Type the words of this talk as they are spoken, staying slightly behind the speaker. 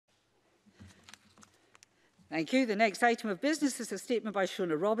Thank you. The next item of business is a statement by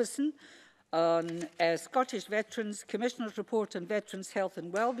Shona Robertson on Scottish Veterans Commissioner's Report on Veterans' Health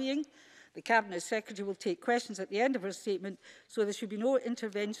and Wellbeing. The Cabinet Secretary will take questions at the end of her statement, so there should be no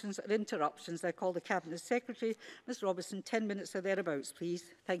interventions or interruptions. I call the Cabinet Secretary. Ms Robertson, 10 minutes or thereabouts, please.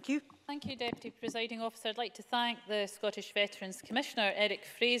 Thank you. Thank you, Deputy Presiding Officer. I'd like to thank the Scottish Veterans Commissioner, Eric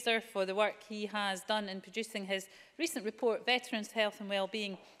Fraser, for the work he has done in producing his recent report, Veterans' Health and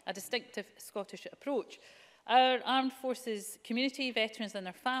Wellbeing, a Distinctive Scottish Approach. Our armed forces community, veterans and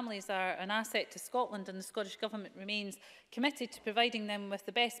their families are an asset to Scotland, and the Scottish Government remains committed to providing them with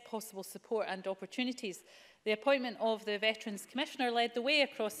the best possible support and opportunities. The appointment of the Veterans Commissioner led the way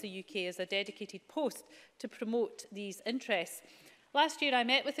across the UK as a dedicated post to promote these interests. Last year I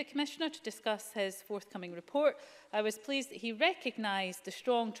met with the Commissioner to discuss his forthcoming report. I was pleased that he recognised the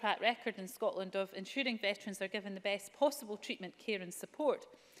strong track record in Scotland of ensuring veterans are given the best possible treatment, care and support.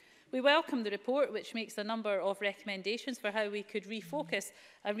 We welcome the report, which makes a number of recommendations for how we could refocus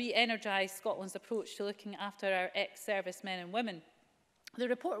and re-energise Scotland's approach to looking after our ex-service men and women. The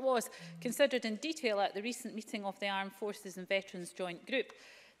report was considered in detail at the recent meeting of the Armed Forces and Veterans Joint Group.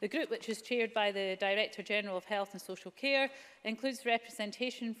 The group, which is chaired by the Director-General of Health and Social Care, includes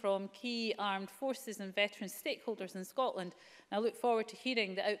representation from key armed forces and veterans stakeholders in Scotland, and I look forward to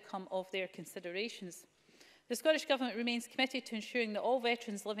hearing the outcome of their considerations. The Scottish Government remains committed to ensuring that all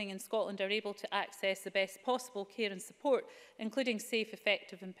veterans living in Scotland are able to access the best possible care and support, including safe,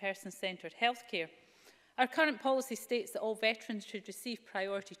 effective and person-centred healthcare. Our current policy states that all veterans should receive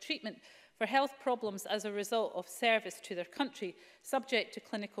priority treatment for health problems as a result of service to their country, subject to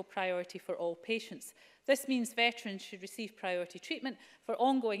clinical priority for all patients. This means veterans should receive priority treatment for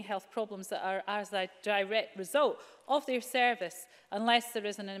ongoing health problems that are as a direct result of their service, unless there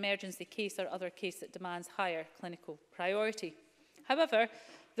is an emergency case or other case that demands higher clinical priority. However,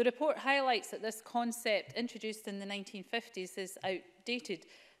 the report highlights that this concept, introduced in the 1950s, is outdated.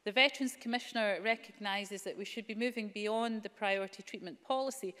 The Veterans Commissioner recognises that we should be moving beyond the priority treatment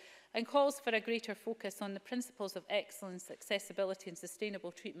policy and calls for a greater focus on the principles of excellence, accessibility and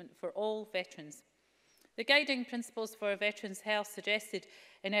sustainable treatment for all veterans. The guiding principles for veterans' health suggested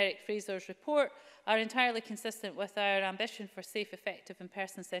in Eric Fraser's report are entirely consistent with our ambition for safe, effective and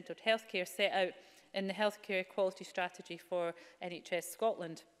person-centred healthcare set out in the Healthcare Quality Strategy for NHS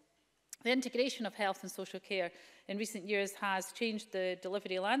Scotland. The integration of health and social care in recent years has changed the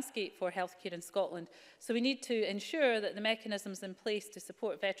delivery landscape for healthcare in Scotland, so we need to ensure that the mechanisms in place to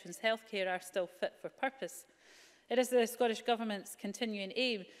support veterans' healthcare are still fit for purpose. It is the Scottish Government's continuing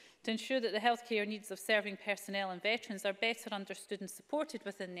aim to ensure that the healthcare needs of serving personnel and veterans are better understood and supported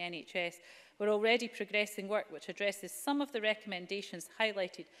within the NHS. We're already progressing work which addresses some of the recommendations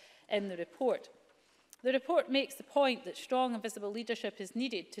highlighted in the report. The report makes the point that strong and visible leadership is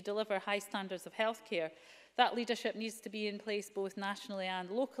needed to deliver high standards of healthcare. That leadership needs to be in place both nationally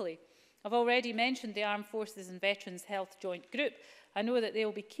and locally. I've already mentioned the Armed Forces and Veterans Health Joint Group. I know that they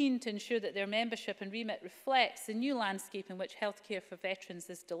will be keen to ensure that their membership and remit reflects the new landscape in which healthcare for veterans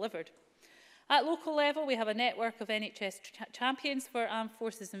is delivered. At local level, we have a network of NHS champions for armed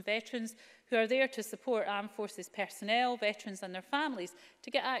forces and veterans who are there to support armed forces personnel, veterans and their families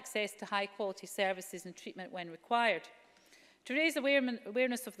to get access to high-quality services and treatment when required. To raise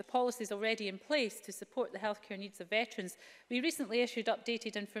awareness of the policies already in place to support the healthcare needs of veterans, we recently issued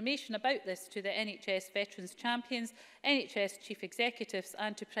updated information about this to the NHS Veterans Champions, NHS Chief Executives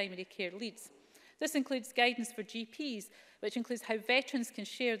and to primary care leads. This includes guidance for GPs, which includes how veterans can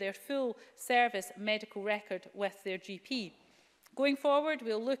share their full service medical record with their GP. Going forward,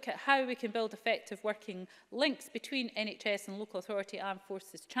 we'll look at how we can build effective working links between NHS and local authority armed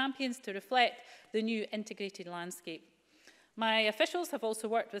forces champions to reflect the new integrated landscape. My officials have also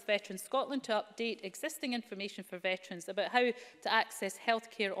worked with Veterans Scotland to update existing information for veterans about how to access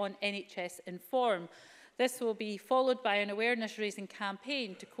healthcare on NHS Inform. This will be followed by an awareness-raising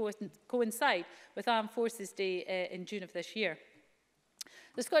campaign to coincide with Armed Forces Day in June of this year.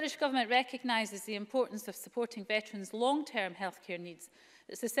 The Scottish Government recognises the importance of supporting veterans' long-term healthcare needs.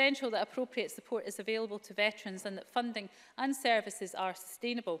 It's essential that appropriate support is available to veterans and that funding and services are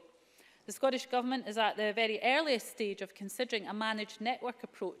sustainable. The Scottish Government is at the very earliest stage of considering a managed network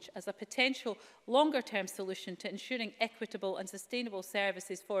approach as a potential longer-term solution to ensuring equitable and sustainable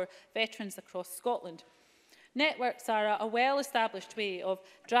services for veterans across Scotland. Networks are a well-established way of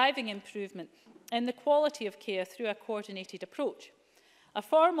driving improvement in the quality of care through a coordinated approach. A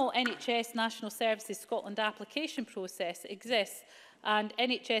formal NHS National Services Scotland application process exists, and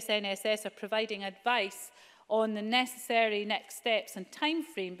NHS NSS are providing advice on the necessary next steps and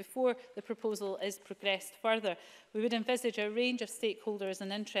timeframe before the proposal is progressed further. We would envisage a range of stakeholders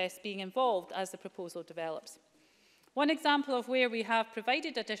and interests being involved as the proposal develops. One example of where we have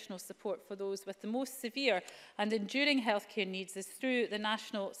provided additional support for those with the most severe and enduring healthcare needs is through the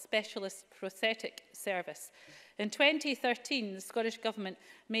National Specialist Prosthetic Service. In 2013, the Scottish Government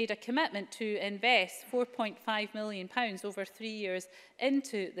made a commitment to invest £4.5 million over 3 years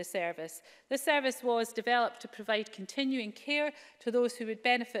into the service. This service was developed to provide continuing care to those who would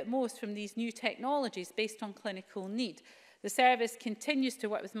benefit most from these new technologies based on clinical need. The service continues to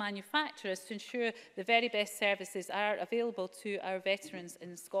work with manufacturers to ensure the very best services are available to our veterans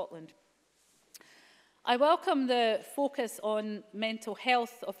in Scotland. I welcome the focus on mental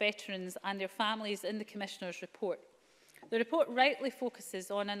health of veterans and their families in the Commissioner's report. The report rightly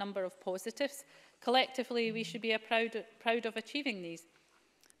focuses on a number of positives. Collectively, we should be proud of achieving these.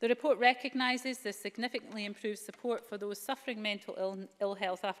 The report recognises the significantly improved support for those suffering mental ill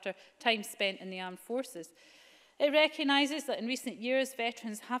health after time spent in the armed forces. It recognises that in recent years,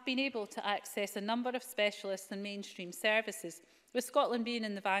 veterans have been able to access a number of specialist and mainstream services, with Scotland being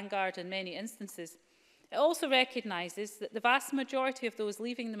in the vanguard in many instances. It also recognises that the vast majority of those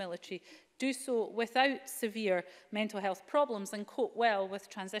leaving the military do so without severe mental health problems and cope well with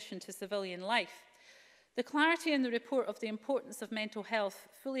transition to civilian life. The clarity in the report of the importance of mental health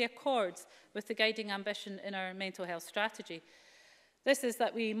fully accords with the guiding ambition in our mental health strategy. This is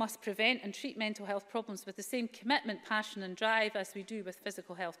that we must prevent and treat mental health problems with the same commitment, passion and drive as we do with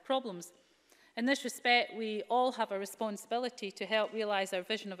physical health problems. In this respect, we all have a responsibility to help realise our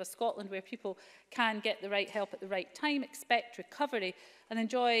vision of a Scotland where people can get the right help at the right time, expect recovery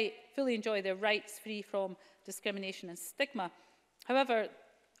and fully enjoy their rights free from discrimination and stigma. However,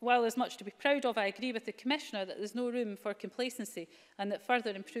 while there's much to be proud of, I agree with the Commissioner that there's no room for complacency and that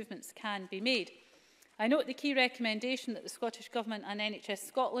further improvements can be made. I note the key recommendation that the Scottish Government and NHS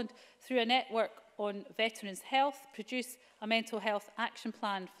Scotland, through a network on veterans' health, produce a mental health action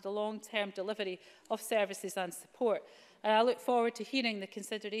plan for the long-term delivery of services and support. And I look forward to hearing the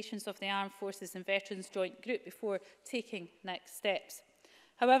considerations of the Armed Forces and Veterans Joint Group before taking next steps.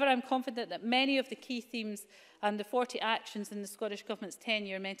 However, I'm confident that many of the key themes and the 40 actions in the Scottish Government's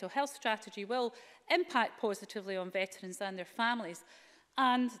 10-year mental health strategy will impact positively on veterans and their families,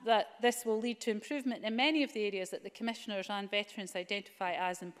 and that this will lead to improvement in many of the areas that the Commissioners and veterans identify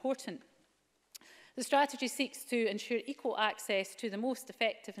as important. The strategy seeks to ensure equal access to the most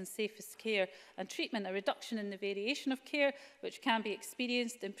effective and safest care and treatment, a reduction in the variation of care which can be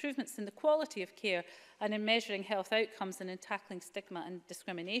experienced, improvements in the quality of care and in measuring health outcomes and in tackling stigma and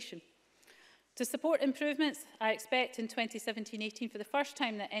discrimination. To support improvements, I expect in 2017-18 for the first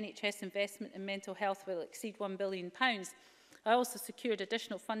time that NHS investment in mental health will exceed £1 billion. I also secured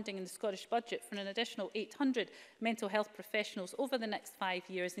additional funding in the Scottish Budget for an additional 800 mental health professionals over the next 5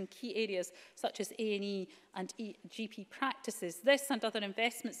 years in key areas such as A&E and GP practices. This and other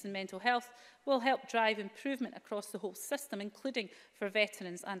investments in mental health will help drive improvement across the whole system, including for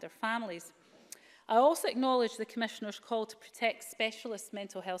veterans and their families. I also acknowledge the Commissioner's call to protect specialist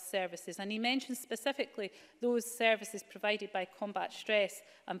mental health services, and he mentioned specifically those services provided by Combat Stress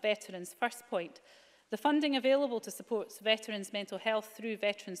and Veterans First Point. The funding available to support veterans' mental health through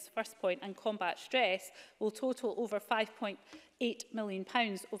Veterans First Point and Combat Stress will total over £5.8 million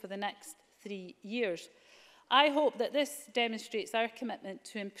over the next 3 years. I hope that this demonstrates our commitment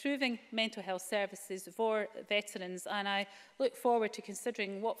to improving mental health services for veterans, and I look forward to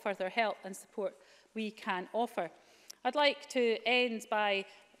considering what further help and support we can offer. I'd like to end by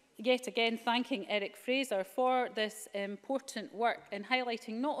yet again thanking Eric Fraser for this important work in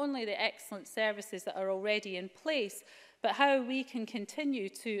highlighting not only the excellent services that are already in place, but how we can continue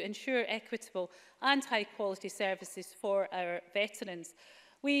to ensure equitable and high quality services for our veterans.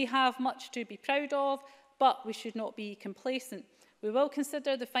 We have much to be proud of, but we should not be complacent. We will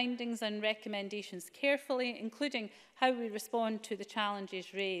consider the findings and recommendations carefully, including how we respond to the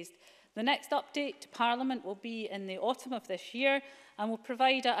challenges raised. The next update to Parliament will be in the autumn of this year and will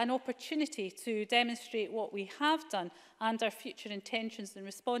provide an opportunity to demonstrate what we have done and our future intentions in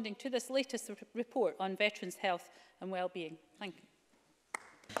responding to this latest report on veterans' health and wellbeing. Thank you.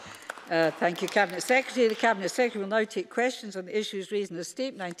 Thank you, Cabinet Secretary. The Cabinet Secretary will now take questions on the issues raised in the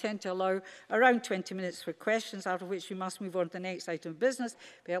statement. I intend to allow around 20 minutes for questions, after which we must move on to the next item of business.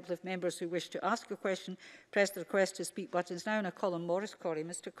 Be helpful if members who wish to ask a question press the request to speak buttons now, and I call on Maurice Corrie.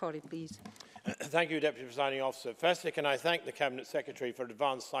 Mr. Corrie, please. Thank you, Deputy Presiding Officer. Firstly, can I thank the Cabinet Secretary for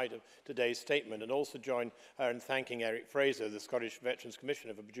advance sight of today's statement and also join her in thanking Eric Fraser, the Scottish Veterans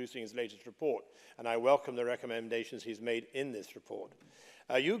Commissioner, for producing his latest report, and I welcome the recommendations he's made in this report.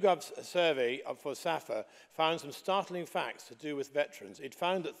 YouGov's survey for SAFA found some startling facts to do with veterans. It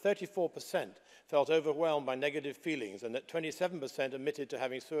found that 34% felt overwhelmed by negative feelings and that 27% admitted to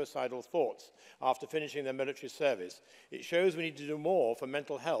having suicidal thoughts after finishing their military service. It shows we need to do more for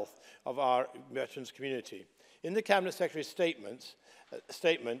mental health of our veterans community. In the Cabinet Secretary's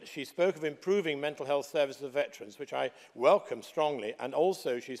statement, she spoke of improving mental health services of veterans, which I welcome strongly, and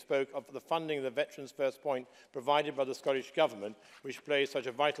also she spoke of the funding of the Veterans First Point provided by the Scottish Government, which plays such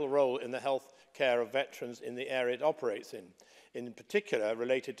a vital role in the health care of veterans in the area it operates in particular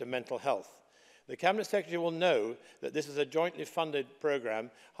related to mental health. The Cabinet Secretary will know that this is a jointly funded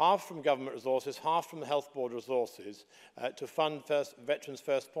programme, half from government resources, half from the Health Board resources, to fund Veterans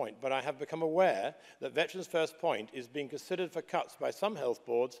First Point. But I have become aware that Veterans First Point is being considered for cuts by some health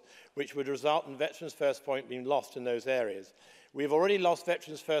boards, which would result in Veterans First Point being lost in those areas. We have already lost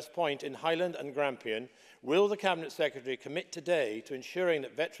Veterans First Point in Highland and Grampian. Will the Cabinet Secretary commit today to ensuring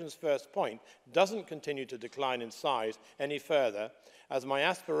that Veterans First Point doesn't continue to decline in size any further, as my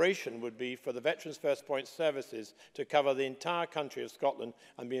aspiration would be for the Veterans First Point services to cover the entire country of Scotland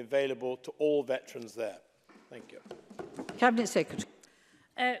and be available to all veterans there? Thank you. Cabinet Secretary.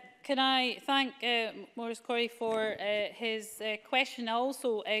 Can I thank Maurice Corey for his question?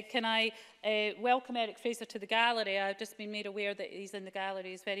 Also, can I welcome Eric Fraser to the gallery? I've just been made aware that he's in the gallery.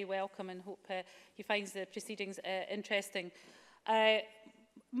 He's very welcome and hope he finds the proceedings interesting.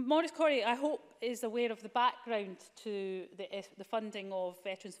 Maurice Corey, I hope, is aware of the background to the funding of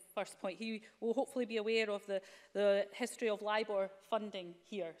Veterans First Point. He will hopefully be aware of the history of LIBOR funding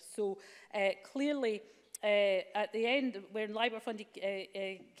here. So clearly, at the end, when LIBOR funding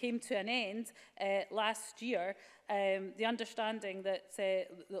came to an end last year, the understanding that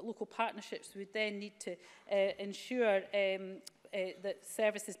local partnerships would then need to ensure that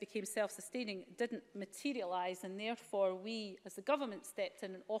services became self-sustaining didn't materialise, and therefore we, as the government, stepped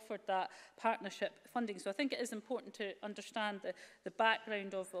in and offered that partnership funding. So I think it is important to understand the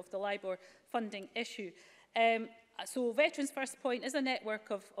background of the LIBOR funding issue. So Veterans First Point is a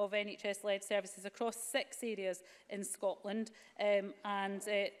network of NHS-led services across 6 areas in Scotland, and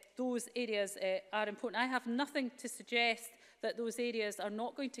those areas are important. I have nothing to suggest that those areas are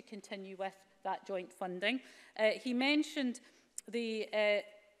not going to continue with that joint funding. He mentioned the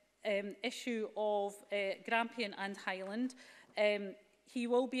issue of Grampian and Highland. He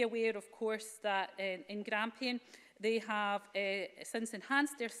will be aware, of course, that in Grampian they have since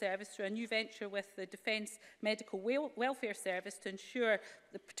enhanced their service through a new venture with the Defence Medical Welfare Service to ensure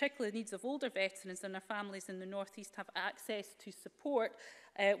the particular needs of older veterans and their families in the North East have access to support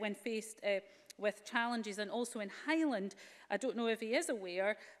when faced with challenges. And also in Highland, I don't know if he is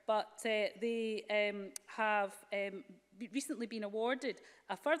aware, but they have recently been awarded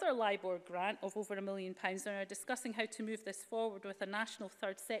a further LIBOR grant of over £1 million and are discussing how to move this forward with a national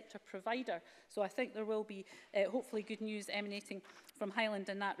third sector provider. So I think there will be hopefully good news emanating from Highland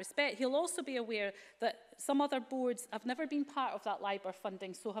in that respect. He'll also be aware that some other boards have never been part of that LIBOR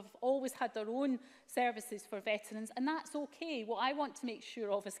funding, so have always had their own services for veterans, and that's okay. What I want to make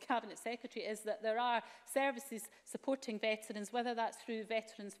sure of as Cabinet Secretary is that there are services supporting veterans, whether that's through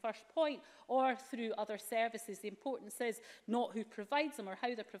Veterans First Point or through other services. The importance is not who provides them or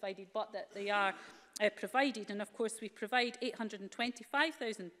how they're provided, but that they are provided. And of course we provide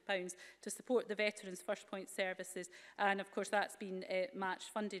 £825,000 to support the Veterans First Point services, and of course that's been match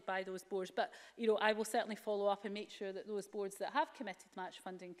funded by those boards. But you know, I will certainly follow up and make sure that those boards that have committed match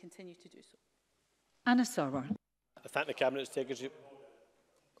funding continue to do so. Anna Sarwar. I thank the Cabinet Secretary.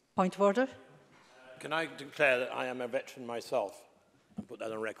 Point of order. Can I declare that I am a veteran myself and put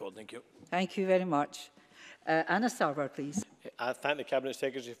that on record? Thank you. Thank you very much. Anna Sarwar, please. I thank the Cabinet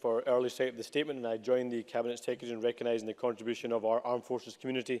Secretary for early sight of the statement, and I join the Cabinet Secretary in recognising the contribution of our Armed Forces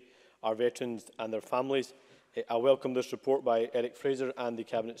community, our veterans and their families. I welcome this report by Eric Fraser and the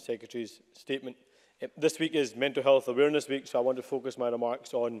Cabinet Secretary's statement. This week is Mental Health Awareness Week, so I want to focus my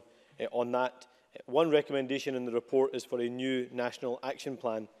remarks on that. One recommendation in the report is for a new national action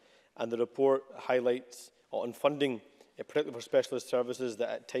plan, and the report highlights on funding, particularly for specialist services, that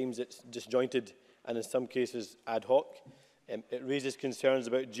at times it's disjointed and in some cases ad hoc. It raises concerns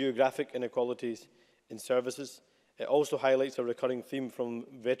about geographic inequalities in services. It also highlights a recurring theme from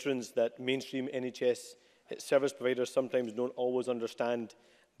veterans that mainstream NHS service providers sometimes don't always understand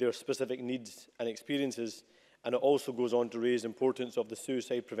their specific needs and experiences. And it also goes on to raise the importance of the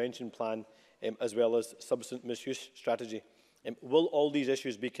suicide prevention plan as well as substance misuse strategy. Will all these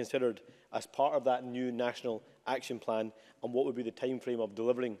issues be considered as part of that new national action plan, and what would be the timeframe of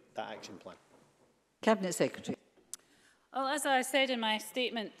delivering that action plan? Cabinet Secretary. Well, as I said in my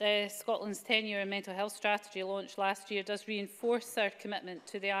statement, Scotland's 10-year and mental health strategy launched last year does reinforce our commitment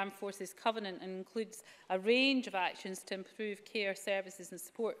to the Armed Forces Covenant and includes a range of actions to improve care, services and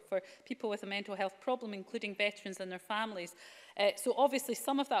support for people with a mental health problem, including veterans and their families. So obviously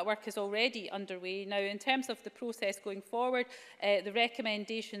some of that work is already underway. Now, in terms of the process going forward, the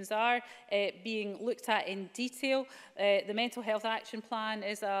recommendations are being looked at in detail. The Mental Health Action Plan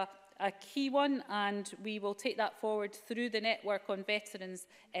is a key one, and we will take that forward through the network on veterans'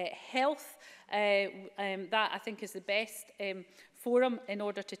 health. That, I think, is the best forum in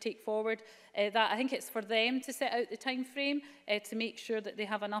order to take forward that. I think it's for them to set out the time frame to make sure that they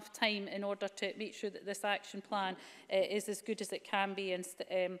have enough time in order to make sure that this action plan is as good as it can be,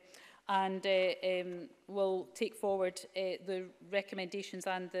 and will take forward the recommendations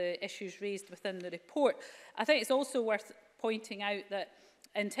and the issues raised within the report. I think it's also worth pointing out that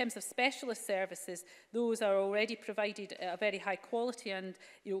in terms of specialist services, those are already provided at a very high quality, and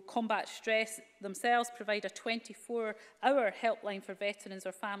Combat Stress themselves provide a 24-hour helpline for veterans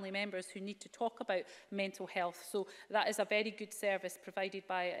or family members who need to talk about mental health. So that is a very good service provided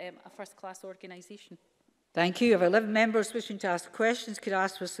by a first-class organisation. Thank you. I have 11 members wishing to ask questions. Could I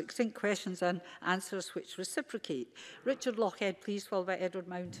ask for succinct questions and answers which reciprocate? Richard Lochhead, please, followed by Edward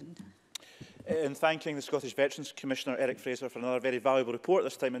Mountain. In thanking the Scottish Veterans Commissioner Eric Fraser for another very valuable report,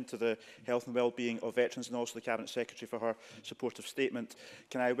 this time into the health and well-being of veterans, and also the Cabinet Secretary for her supportive statement,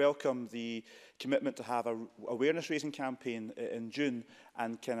 can I welcome the commitment to have an awareness-raising campaign in June,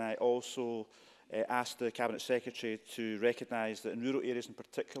 and can I also ask the Cabinet Secretary to recognise that in rural areas in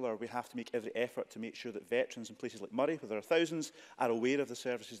particular we have to make every effort to make sure that veterans in places like Murray, where there are thousands, are aware of the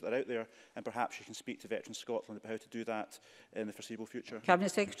services that are out there, and perhaps you can speak to Veterans Scotland about how to do that in the foreseeable future.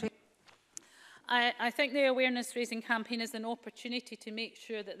 Cabinet Secretary. I think the awareness-raising campaign is an opportunity to make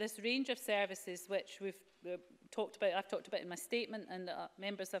sure that this range of services, which we've talked about, I've talked about in my statement, and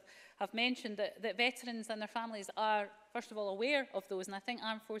members have mentioned, that veterans and their families are, first of all, aware of those. And I think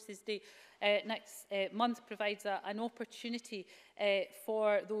Armed Forces Day next month provides an opportunity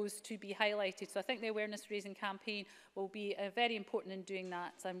for those to be highlighted. So I think the awareness-raising campaign will be very important in doing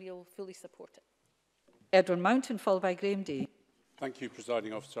that, and we'll fully support it. Edward Mountain, followed by Graham Day. Thank you,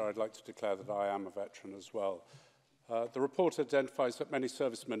 Presiding Officer. I'd like to declare that I am a veteran as well. The report identifies that many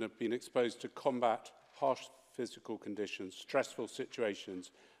servicemen have been exposed to combat, harsh physical conditions, stressful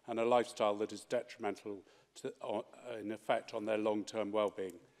situations, and a lifestyle that is detrimental to, in effect on their long-term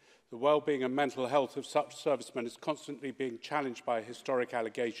well-being. The well-being and mental health of such servicemen is constantly being challenged by historic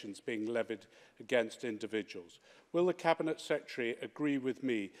allegations being levied against individuals. Will the Cabinet Secretary agree with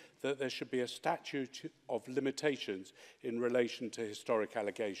me that there should be a statute of limitations in relation to historic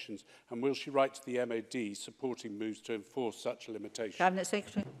allegations, and will she write to the MOD supporting moves to enforce such a limitation? Cabinet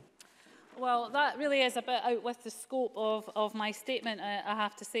Secretary. Well, that really is a bit out with the scope of my statement, I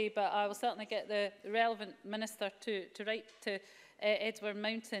have to say, but I will certainly get the relevant minister to write to Edward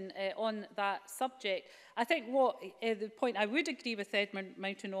Mountain on that subject. I think what the point I would agree with Edward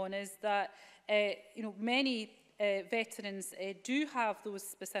Mountain on is that many veterans do have those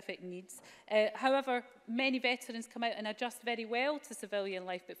specific needs. However, many veterans come out and adjust very well to civilian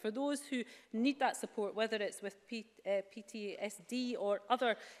life. But for those who need that support, whether it's with PTSD or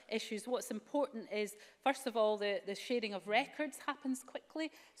other issues, what's important is, first of all, the sharing of records happens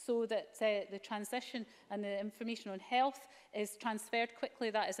quickly so that the transition and the information on health is transferred quickly.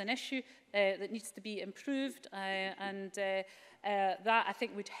 That is an issue that needs to be improved, that, I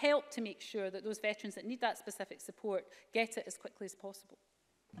think, would help to make sure that those veterans that need that specific support get it as quickly as possible.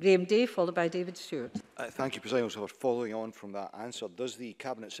 Graham Day, followed by David Stewart. Thank you, President Officer. Following on from that answer, does the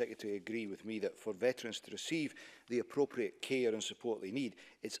Cabinet Secretary agree with me that for veterans to receive the appropriate care and support they need,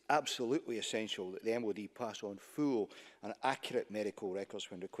 it's absolutely essential that the MOD pass on full and accurate medical records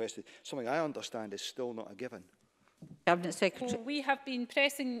when requested, something I understand is still not a given? Cabinet Secretary. Well, we have been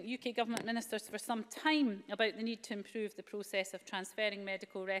pressing UK Government Ministers for some time about the need to improve the process of transferring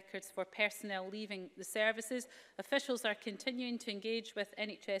medical records for personnel leaving the services. Officials are continuing to engage with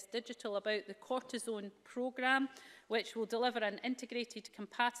NHS Digital about the cortisone programme, which will deliver an integrated,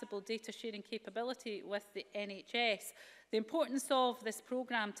 compatible data sharing capability with the NHS. The importance of this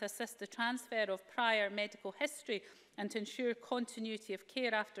programme to assist the transfer of prior medical history and to ensure continuity of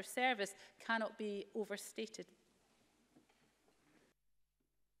care after service cannot be overstated.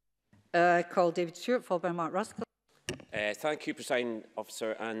 Call David Stewart, followed by Mark Ruskell. Thank you, Presiding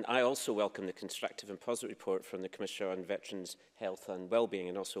Officer, and I also welcome the constructive and positive report from the Commissioner on Veterans' Health and Wellbeing,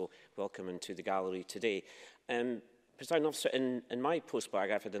 and also welcome into the gallery today. Presiding Officer, in my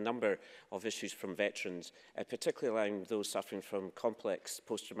postbag, I've had a number of issues from veterans, particularly allowing those suffering from complex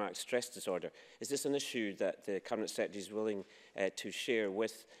post-traumatic stress disorder. Is this an issue that the Cabinet Secretary is willing to share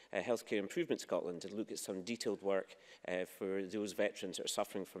with Healthcare Improvement Scotland to look at some detailed work for those veterans that are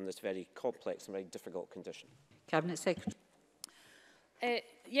suffering from this very complex and very difficult condition? Cabinet Secretary.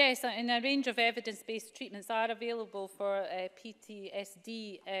 Yes, and a range of evidence-based treatments are available for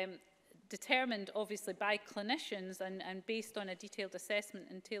PTSD, determined obviously by clinicians and based on a detailed assessment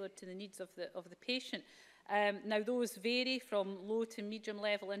and tailored to the needs of the patient. Now those vary from low to medium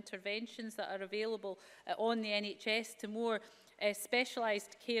level interventions that are available on the NHS to more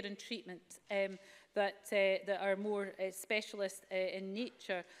specialised care and treatment that are more specialist in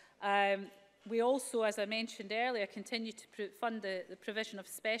nature. We also, as I mentioned earlier, continue to fund the provision of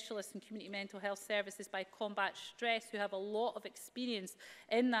specialists and community mental health services by Combat Stress, who have a lot of experience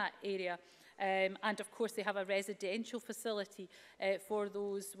in that area. And of course, they have a residential facility for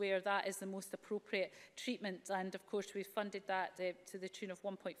those where that is the most appropriate treatment. And of course, we've funded that to the tune of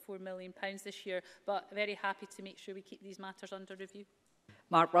 £1.4 million this year, but very happy to make sure we keep these matters under review.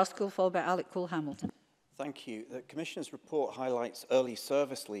 Mark Ruskell, followed by Alec Cole-Hamilton. Thank you. The Commissioner's report highlights early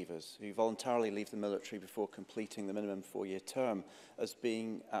service leavers who voluntarily leave the military before completing the minimum 4-year term as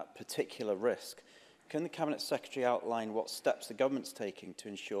being at particular risk. Can the Cabinet Secretary outline what steps the government's taking to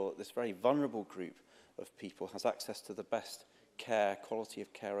ensure that this very vulnerable group of people has access to the best care, quality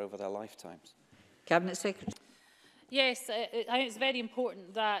of care over their lifetimes? Cabinet Secretary. Yes, I think it's very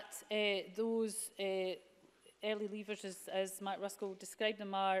important that those early leavers, as Mark Ruskell described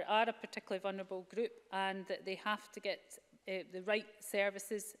them, are a particularly vulnerable group, and that they have to get the right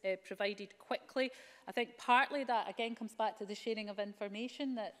services provided quickly. I think partly that again comes back to the sharing of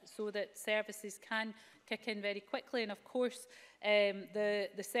information, so that services can kick in very quickly. And of course, the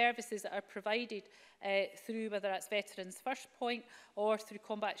services that are provided through, whether that's Veterans First Point or through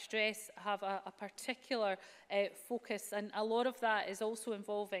Combat Stress, have a particular focus, and a lot of that is also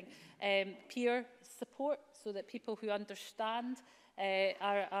involving peer support, so that people who understand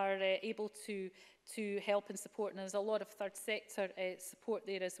are able to help and support, and there's a lot of third sector support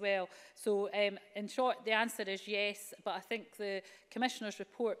there as well. So in short, the answer is yes, but I think the Commissioner's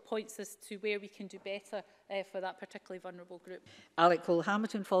report points us to where we can do better for that particularly vulnerable group. Alec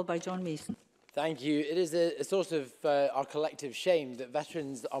Cole-Hamilton, followed by John Mason. Thank you. It is a sort of our collective shame that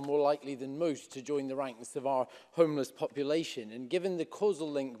veterans are more likely than most to join the ranks of our homeless population. And given the causal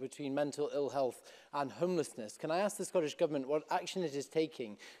link between mental ill health and homelessness, can I ask the Scottish Government what action it is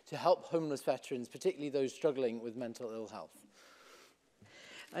taking to help homeless veterans, particularly those struggling with mental ill health?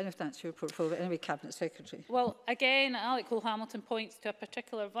 I don't know if that's your portfolio, but anyway, Cabinet Secretary. Well, again, Alec Cole-Hamilton points to a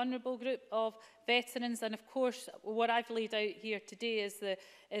particular vulnerable group of veterans, and of course, what I've laid out here today is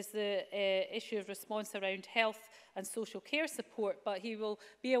the issue of response around health and social care support, but he will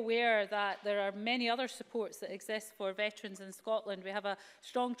be aware that there are many other supports that exist for veterans in Scotland. We have a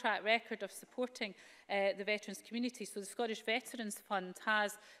strong track record of supporting the veterans community. So the Scottish Veterans Fund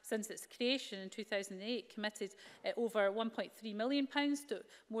has, since its creation in 2008, committed over £1.3 million to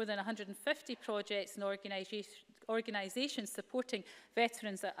more than 150 projects and organisations supporting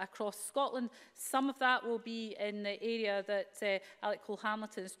veterans across Scotland. Some of that will be in the area that Alec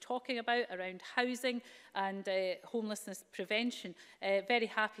Cole-Hamilton is talking about, around housing and homelessness prevention. Very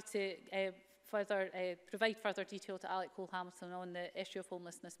happy to provide further detail to Alec Cole-Hamilton on the issue of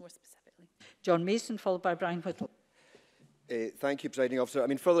homelessness more specifically. John Mason, followed by Brian Whittle. Thank you, Presiding Officer. I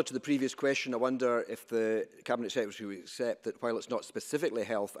mean, further to the previous question, I wonder if the Cabinet Secretary would accept that while it's not specifically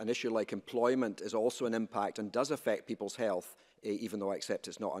health, an issue like employment is also an impact and does affect people's health, even though I accept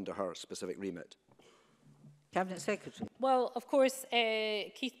it's not under her specific remit. Cabinet Secretary. Well, of course,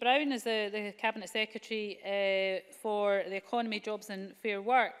 Keith Brown is the Cabinet Secretary for the Economy, Jobs and Fair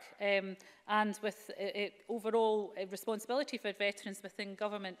Work, and with overall responsibility for veterans within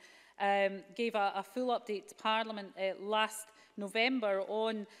government, gave a full update to Parliament last November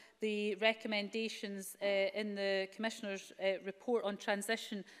on the recommendations in the Commissioner's report on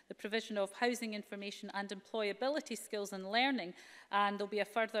transition, the provision of housing information and employability skills and learning, and there'll be a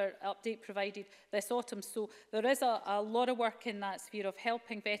further update provided this autumn. So there is a lot of work in that sphere of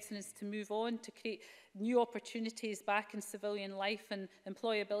helping veterans to move on, to create new opportunities back in civilian life, and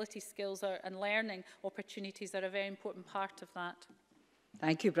employability skills and learning opportunities are a very important part of that.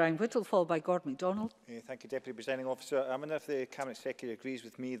 Thank you, Brian Whittle, followed by Gordon MacDonald. Thank you, Deputy Presiding Officer. I wonder if the Cabinet Secretary agrees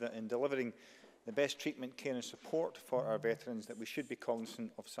with me that in delivering the best treatment, care and support for our veterans, that we should be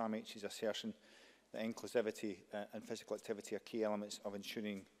cognizant of Sam H's assertion that inclusivity and physical activity are key elements of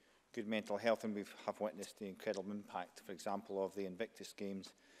ensuring good mental health, and we have witnessed the incredible impact, for example, of the Invictus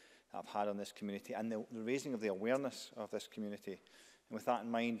Games that I've had on this community and the raising of the awareness of this community. And with that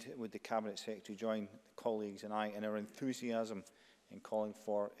in mind, would the Cabinet Secretary join colleagues and I in our enthusiasm in calling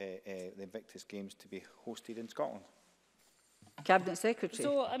for the Invictus Games to be hosted in Scotland? Cabinet Secretary.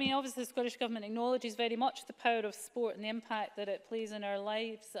 So, I mean, obviously the Scottish Government acknowledges very much the power of sport and the impact that it plays in our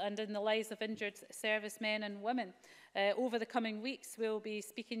lives and in the lives of injured servicemen and women. Over the coming weeks, we'll be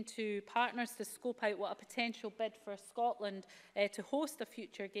speaking to partners to scope out what a potential bid for Scotland to host a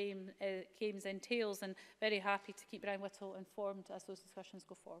future Games entails, and very happy to keep Brian Whittle informed as those discussions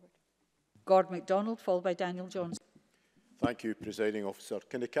go forward. Gord MacDonald, followed by Daniel Johnson. Thank you, Presiding Officer.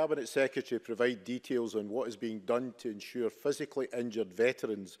 Can the Cabinet Secretary provide details on what is being done to ensure physically injured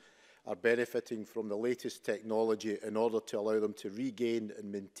veterans are benefiting from the latest technology in order to allow them to regain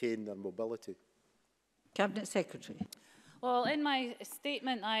and maintain their mobility? Cabinet Secretary. Well, in my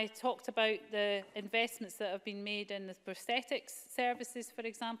statement, I talked about the investments that have been made in the prosthetics services, for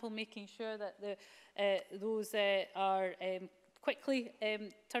example, making sure that those are quickly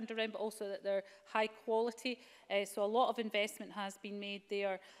turned around, but also that they're high quality. So a lot of investment has been made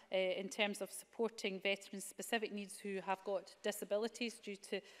there in terms of supporting veterans' specific needs who have got disabilities due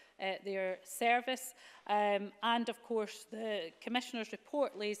to their service. And of course, the Commissioner's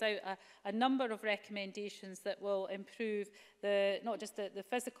report lays out a number of recommendations that will improve not just the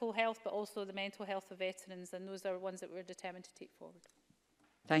physical health, but also the mental health of veterans. And those are ones that we're determined to take forward.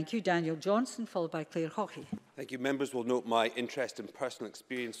 Thank you. Daniel Johnson, followed by Claire Hockey. Thank you. Members will note my interest and personal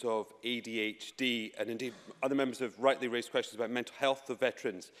experience of ADHD, and indeed other members have rightly raised questions about mental health of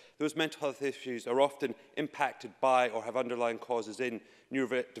veterans. Those mental health issues are often impacted by or have underlying causes in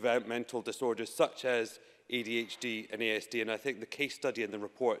neurodevelopmental disorders such as ADHD and ASD, and I think the case study in the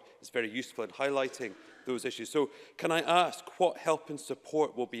report is very useful in highlighting those issues. So can I ask what help and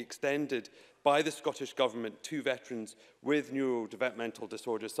support will be extended by the Scottish Government to veterans with neurodevelopmental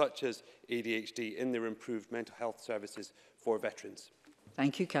disorders such as ADHD in their improved mental health services for veterans?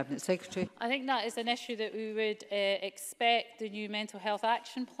 Thank you, Cabinet Secretary. I think that is an issue that we would expect the new Mental Health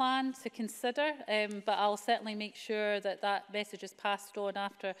Action Plan to consider, but I'll certainly make sure that that message is passed on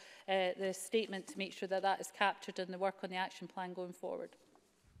after the statement to make sure that that is captured in the work on the action plan going forward.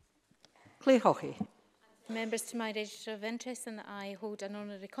 Claire Hockey. Members, to my register of interest, and I hold an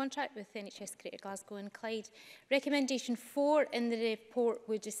honorary contract with NHS Greater Glasgow and Clyde. Recommendation 4 in the report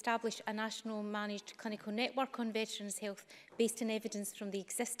would establish a national managed clinical network on veterans' health based on evidence from the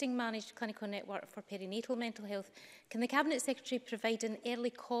existing managed clinical network for perinatal mental health. Can the Cabinet Secretary provide an early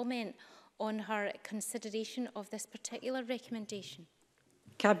comment on her consideration of this particular recommendation?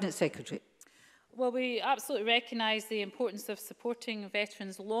 Cabinet Secretary. Well, we absolutely recognise the importance of supporting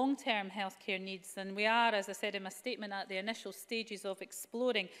veterans' long-term healthcare needs, and we are, as I said in my statement, at the initial stages of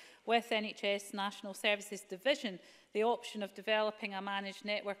exploring with NHS National Services Division the option of developing a managed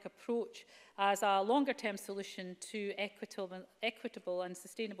network approach as a longer-term solution to equitable and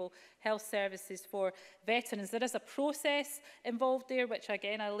sustainable health services for veterans. There is a process involved there, which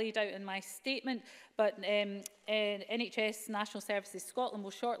again I laid out in my statement, but NHS National Services Scotland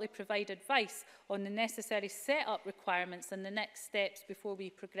will shortly provide advice on the necessary set-up requirements and the next steps before we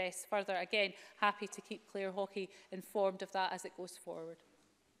progress further. Again, happy to keep Claire Hockey informed of that as it goes forward.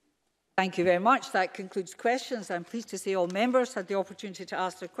 Thank you very much. That concludes questions. I'm pleased to say all members had the opportunity to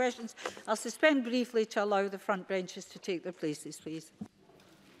ask their questions. I'll suspend briefly to allow the front benches to take their places, please.